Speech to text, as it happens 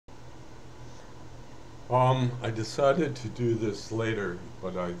I decided to do this later,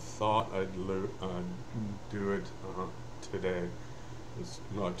 but I thought do it today. It's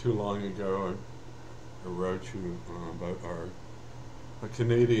not too long ago. I wrote you about a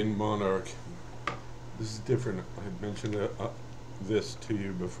Canadian monarch. This is different. I had mentioned this to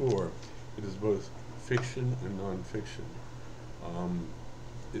you before. It is both fiction and non-fiction. Um,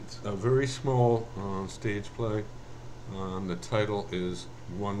 it's a very small stage play. The title is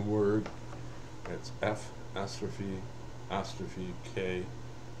one word. It's F apostrophe K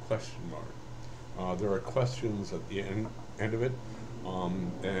question mark. There are questions at the end of it,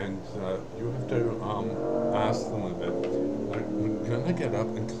 and you have to ask them a bit. I'm gonna get up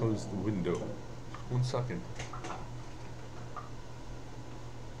and close the window. 1 second.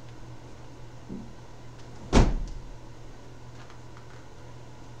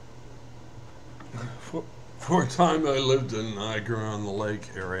 For a time, I lived in Niagara-on-the-Lake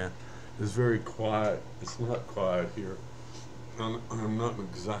area. It's very quiet. It's not quiet here. I'm not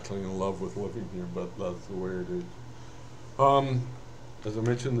exactly in love with living here, but that's the way it is. Um, as I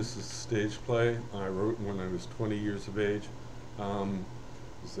mentioned, this is a stage play. I wrote when I was 20 years of age. I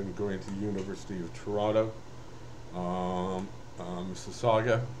was then going to the University of Toronto,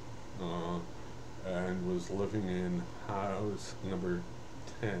 Mississauga, uh, and was living in house number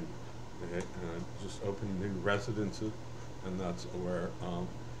 10. They had just opened new residences, and that's where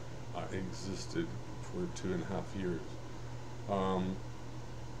I existed for 2.5 years. Um,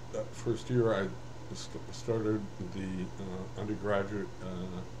 that first year, I started the undergraduate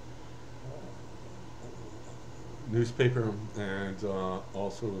newspaper, and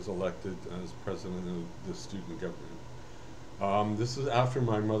also was elected as president of the student government. This is after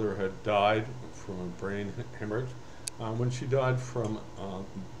my mother had died from a brain hemorrhage. When she died from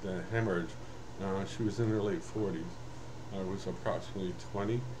the hemorrhage, she was in her late 40s. I was approximately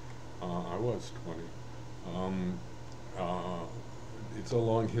 20. I was 20. Um, uh, it's a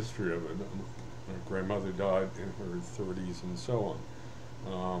long history of it. My grandmother died in her 30s and so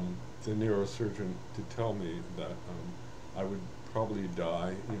on. The neurosurgeon did tell me that I would probably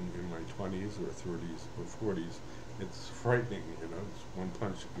die in my 20s or 30s or 40s. It's frightening, it's one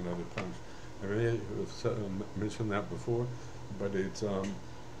punch, another punch. I may have mentioned that before, but it's a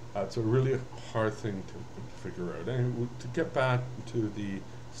really hard thing to figure out. And to get back to the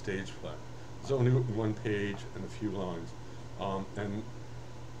stage play, it's only one page and a few lines, and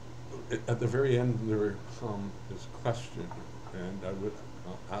at the very end there is a question, and I would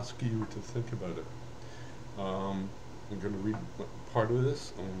ask you to think about it. I'm going to read part of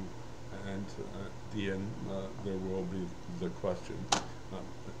this, and at the end there will be the question. A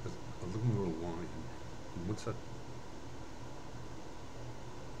little wine. What's that?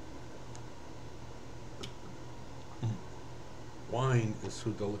 Wine is so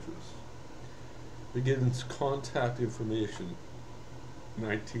delicious. Begins contact information,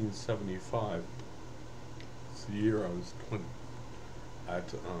 1975. It's the year I was 20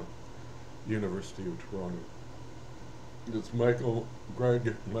 at University of Toronto. It's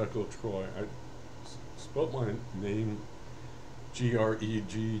gregg-michael Troy. I spelled my name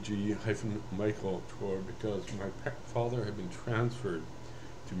Gregg-Michael Troy because my father had been transferred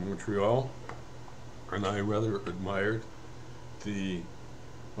to Montreal, and I rather admired the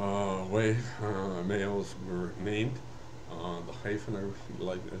way males were named. The hyphen, I really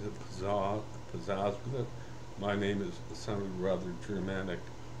liked it. Pizzazz with it. My name sounded rather Germanic,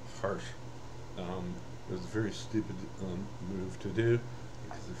 harsh. It was a very stupid move to do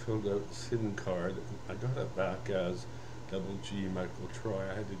because I filled out the SIN card. I got it back as double G Michael Troy.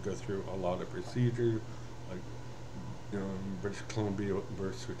 I had to go through a lot of procedure, like British Columbia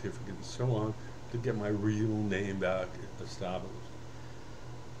birth certificate and so on, to get my real name back established.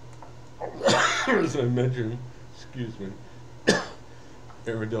 As I mentioned, excuse me,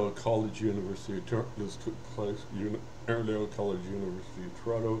 Arundel College, University of Toronto. This took place Arundel College, University of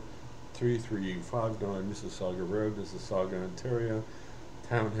Toronto, 3359 Mississauga Road, Mississauga, Ontario.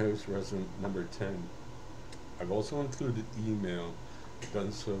 Townhouse, resident number 10. I've also included email. I've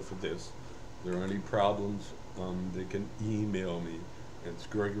done so for this. If there are any problems, they can email me. It's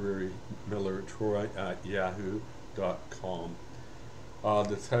gregory.millertroy@yahoo.com.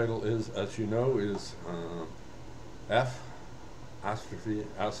 The title is, as you know, is F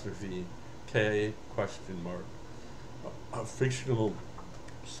apostrophe K question mark. A fictional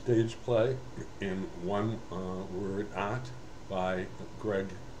stage play in one word act by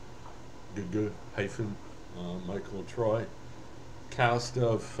Gregg-Michael Troy. Cast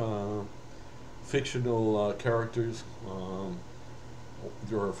of fictional characters.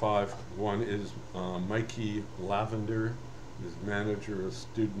 There are 5. One is Mikey Lavender, is manager of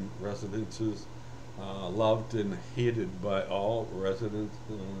student residences. loved and hated by all resident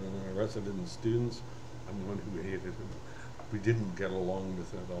students. I'm the one who hated him. We didn't get along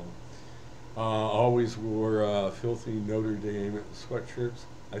with it at all. Always wore filthy Notre Dame sweatshirts.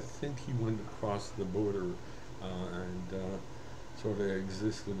 I think he went across the border and sort of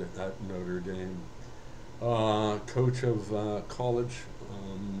existed at Notre Dame. Coach of college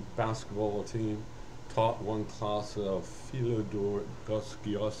basketball team, taught one class of Fyodor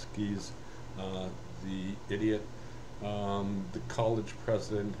Dostoevsky's The Idiot. The college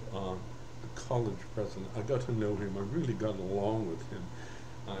president. I got to know him. I really got along with him.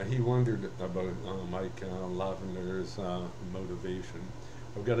 He wondered about Mike Lavender's motivation.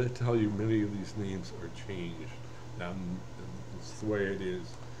 I've got to tell you, many of these names are changed. It's the way it is.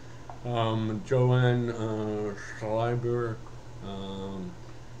 Joanne Schreiber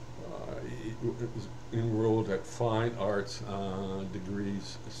is enrolled at Fine Arts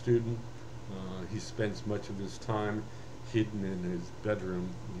Degrees student. He spends much of his time hidden in his bedroom.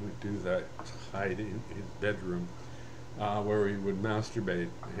 He would do that, hide in his bedroom, where he would masturbate.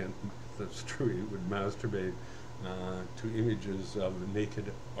 And that's true, he would masturbate to images of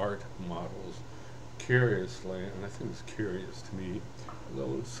naked art models. Curiously, and I think it's curious to me,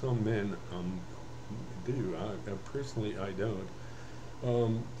 although some men do, personally I don't,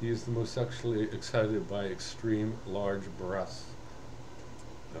 he is the most sexually excited by extreme large breasts.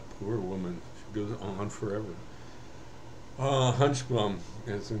 That poor woman, she goes on forever. Hunchbum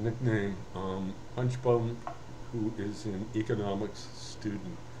is a nickname. Hunchbum, who is an economics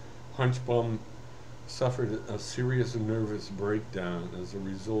student. Hunchbum suffered a serious nervous breakdown as a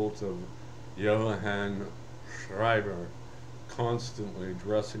result of Johann Schreiber constantly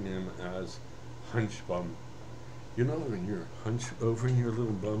addressing him as Hunchbum. You know, when you're hunched over in your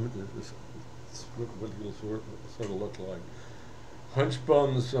little bum, it's what he'll sort of look like.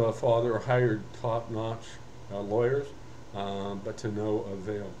 Hunchbum's father hired top-notch lawyers, but to no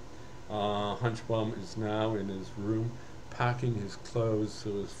avail. Hunchbum is now in his room packing his clothes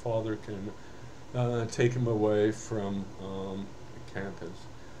so his father can take him away from campus.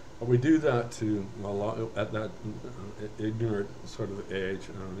 We do that to a lot at that ignorant sort of age,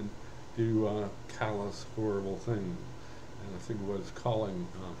 do callous, horrible things. And I think what it's calling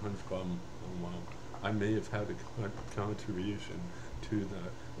Hunchbum, I may have had a contribution to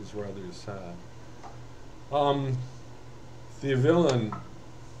that. Is rather sad. The villain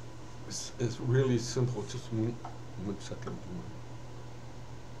is really simple. Just one second.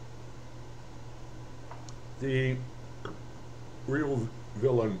 The real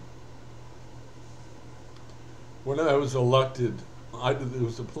villain. When I was elected, it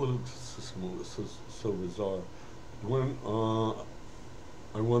was a political system that was so bizarre. When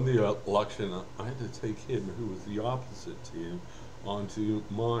I won the election, I had to take him, who was the opposite team, onto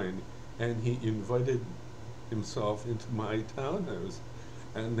mine, and he invited himself into my townhouse,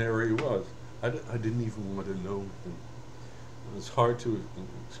 and there he was. I didn't even want to know him. It's hard to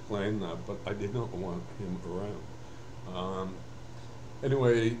explain that, but I did not want him around.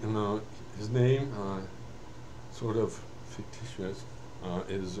 Anyway, his name, sort of fictitious,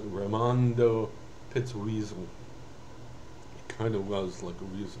 is Raimondo Weasel. He kind of was like a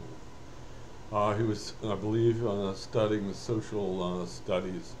weasel. He was, I believe, studying social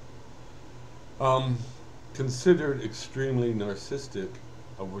studies. Considered extremely narcissistic,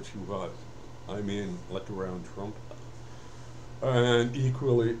 of which he was. I mean, like around Trump. And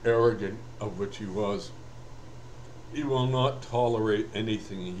equally arrogant, of which he was. He will not tolerate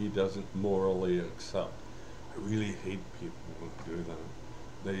anything he doesn't morally accept. I really hate people who do that.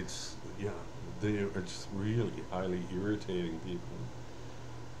 They are just really highly irritating people.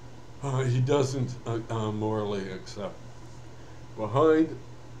 He doesn't morally accept. Behind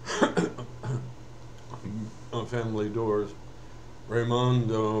family doors,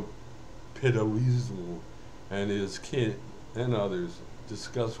 Raimondo Weasel and his kid and others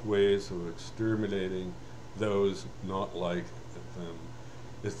discuss ways of exterminating those not like them.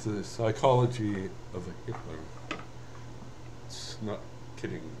 It's the psychology of a Hitler. It's not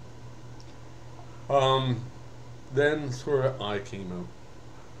kidding. Then sort of I came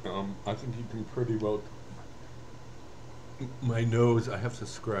out. I think you can pretty well. My nose, I have to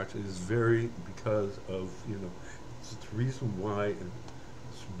scratch. It is very because of, it's the reason why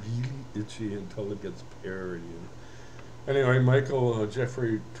it's really itchy until it gets hairy. Anyway, Michael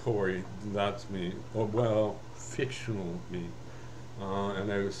Jeffrey Torrey, that's me. Well, fictional me.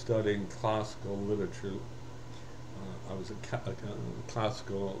 And I was studying classical literature. I was a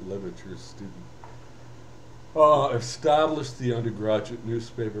classical literature student. Established the undergraduate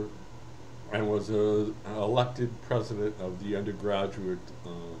newspaper and was elected president of the undergraduate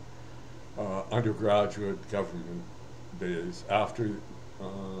undergraduate government days.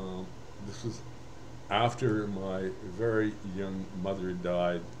 This was after my very young mother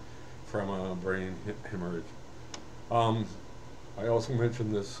died from a brain hemorrhage. Um, I also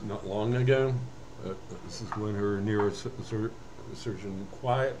mentioned this not long ago. This is when her neurosurgeon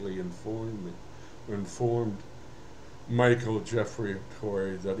quietly informed Michael Jeffrey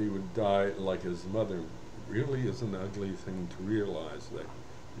Torrey that he would die like his mother. It really is an ugly thing to realize that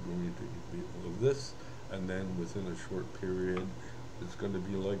you're going to be all of this, and then within a short period, it's going to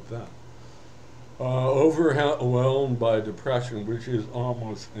be like that. Overwhelmed by depression, which is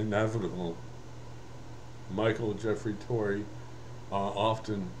almost inevitable, Michael Jeffrey Torrey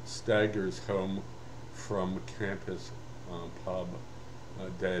often staggers home from campus pub,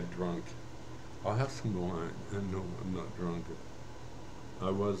 dead drunk. I'll have some wine, and no, I'm not drunk.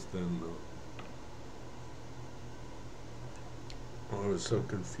 I was then, though. I was so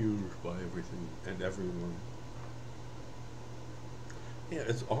confused by everything and everyone. Yeah,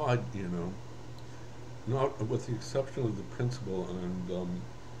 it's odd, you know. Not with the exception of the principal and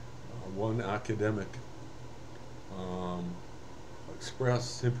one academic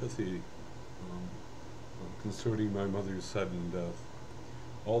expressed sympathy concerning my mother's sudden death.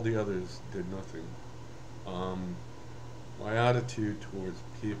 All the others did nothing. My attitude towards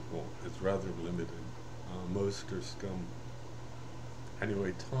people is rather limited. Most are scum.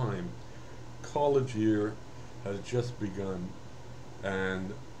 Anyway, college year has just begun,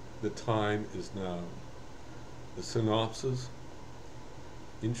 and the time is now. The synopsis,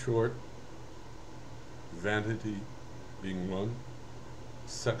 in short: vanity being 1,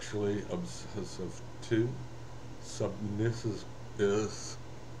 sexually obsessive 2, submissive is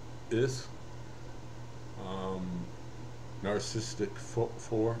narcissistic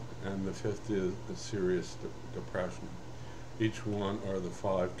 4, and the 5th is a serious depression. Each one are the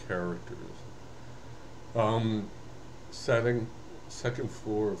 5 characters. Setting, 2nd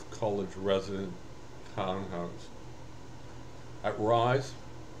floor of college resident townhouse. At Rise,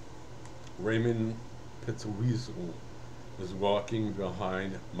 Raymond Weasels is walking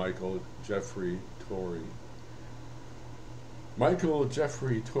behind Michael Jeffrey Torrey. Michael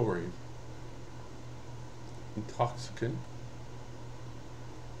Jeffrey Torrey, intoxicant,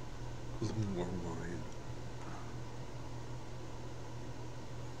 a little more wine.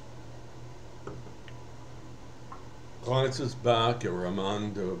 Glances back at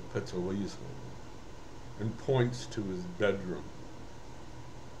Ramondo Weasels and points to his bedroom.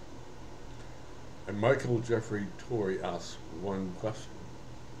 And Michael Jeffrey Torrey asks one question,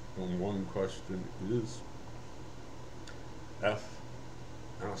 and one question is F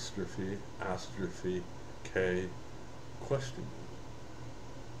apostrophe K question.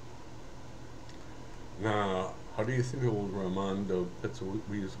 Now, how do you think old Ramondo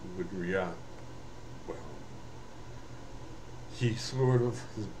Weasels would react? Well, his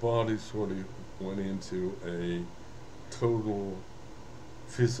body sort of went into a total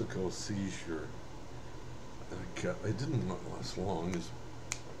physical seizure. It didn't last long.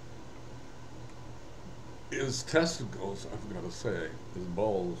 His testicles, I've got to say, his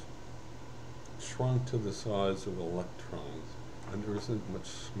balls, shrunk to the size of electrons, and there isn't much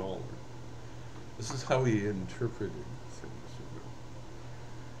smaller. This is how he interpreted things.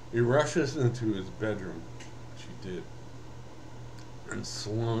 He rushes into his bedroom, which he did, and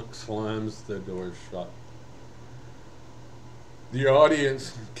slams the door shut. The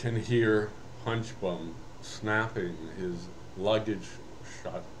audience can hear Hunchbum snapping his luggage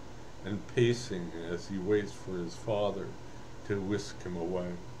shut and pacing as he waits for his father to whisk him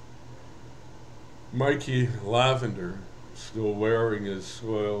away. Mikey Lavender, still wearing his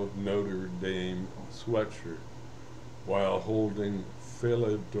soiled Notre Dame sweatshirt, while holding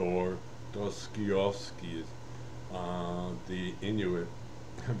Fyodor Dostoevsky's The Inuit,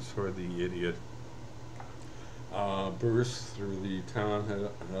 the idiot, bursts through the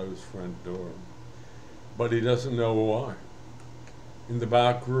townhouse front door. But he doesn't know why. In the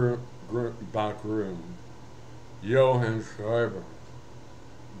back room, Johann Schreiber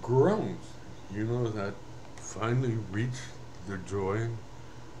groans. You know, that finally reached their joy.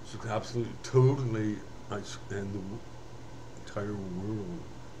 It's absolutely, totally, and the entire world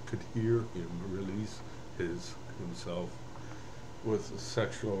could hear him release himself with a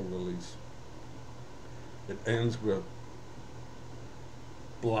sexual release. It ends with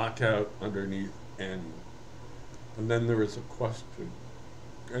blackout underneath N. And then there is a question.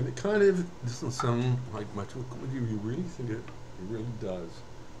 And it kind of doesn't sound like much of a comedy. You really think it really does.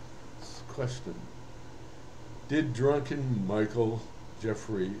 It's a question. Did drunken Michael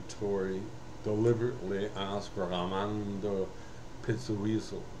Jeffrey Torrey deliberately ask Ramondo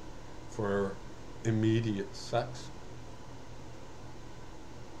Weasels for immediate sex,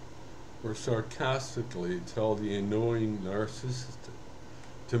 or sarcastically tell the annoying narcissist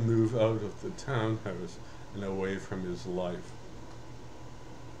to move out of the townhouse and away from his life.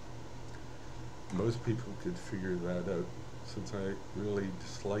 Most people could figure that out, since I really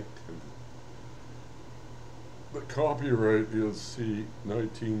disliked him. The copyright is C.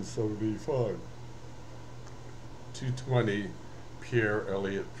 1975. 220 Pierre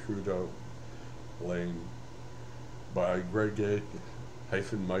Elliott Trudeau Lane by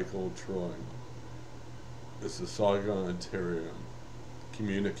gregg-michael Troy. Mississauga, Ontario.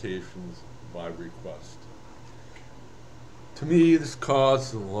 Communications by request. To me, this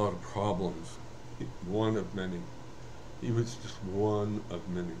caused a lot of problems. One of many. He was just one of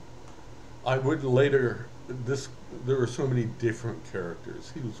many. I would later, there were so many different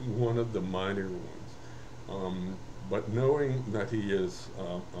characters. He was one of the minor ones. But knowing that he is,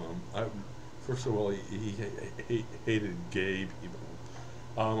 first of all, he hated gay people.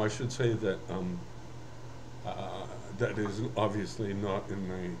 I should say that that is obviously not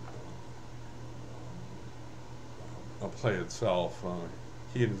in the play itself.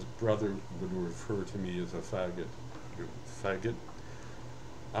 He and his brother would refer to me as a faggot,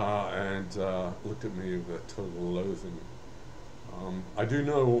 and looked at me with total loathing. I do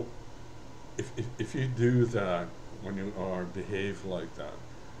know if you do that when you behave like that,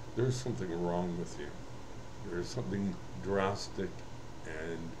 there's something wrong with you. There's something drastic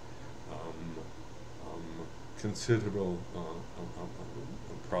and considerable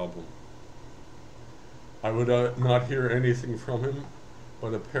problem. I would not hear anything from him,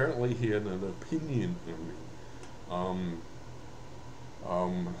 but apparently he had an opinion of me.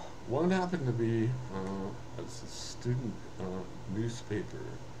 One happened to be as a student newspaper,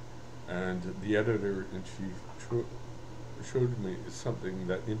 and the editor-in-chief showed me something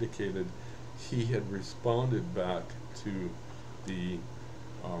that indicated he had responded back to the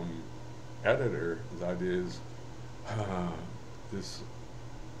editor, that is, this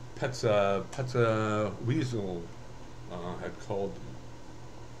Weasel had called him,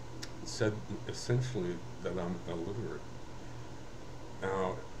 said essentially that I'm illiterate.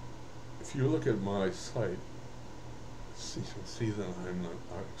 Now, if you look at my site, you'll see that I'm not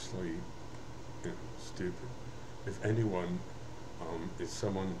actually stupid. If anyone is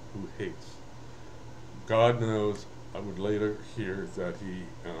someone who hates. God knows, I would later hear that he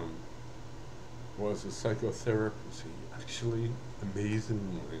was a psychotherapist. He actually,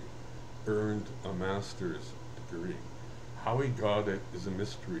 amazingly, earned a master's degree. How he got it is a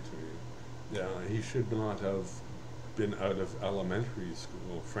mystery to me. Yeah, he should not have been out of elementary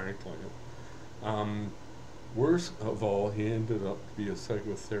school, frankly. Worst of all, he ended up to be a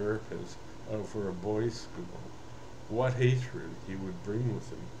psychotherapist over a boys' school. What hatred he would bring with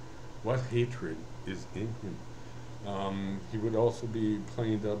him. What hatred is in him. He would also be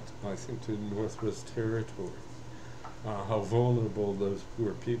planed up, I think, to Northwest Territory. How vulnerable those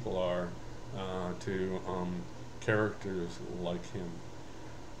poor people are to characters like him.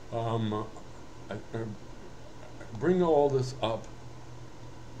 I bring all this up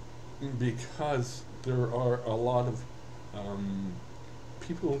because there are a lot of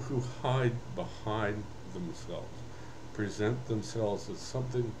people who hide behind themselves, present themselves as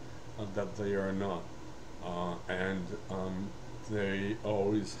something that they are not, and they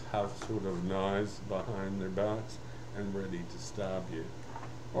always have sort of knives behind their backs and ready to stab you,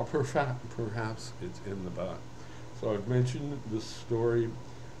 or perhaps it's in the back. So I've mentioned this story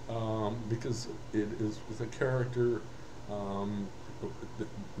because it is with a character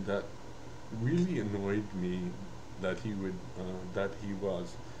that really annoyed me that he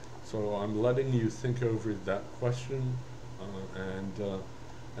was. So I'm letting you think over that question,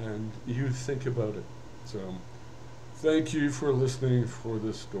 and you think about it. So thank you for listening for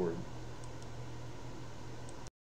this story.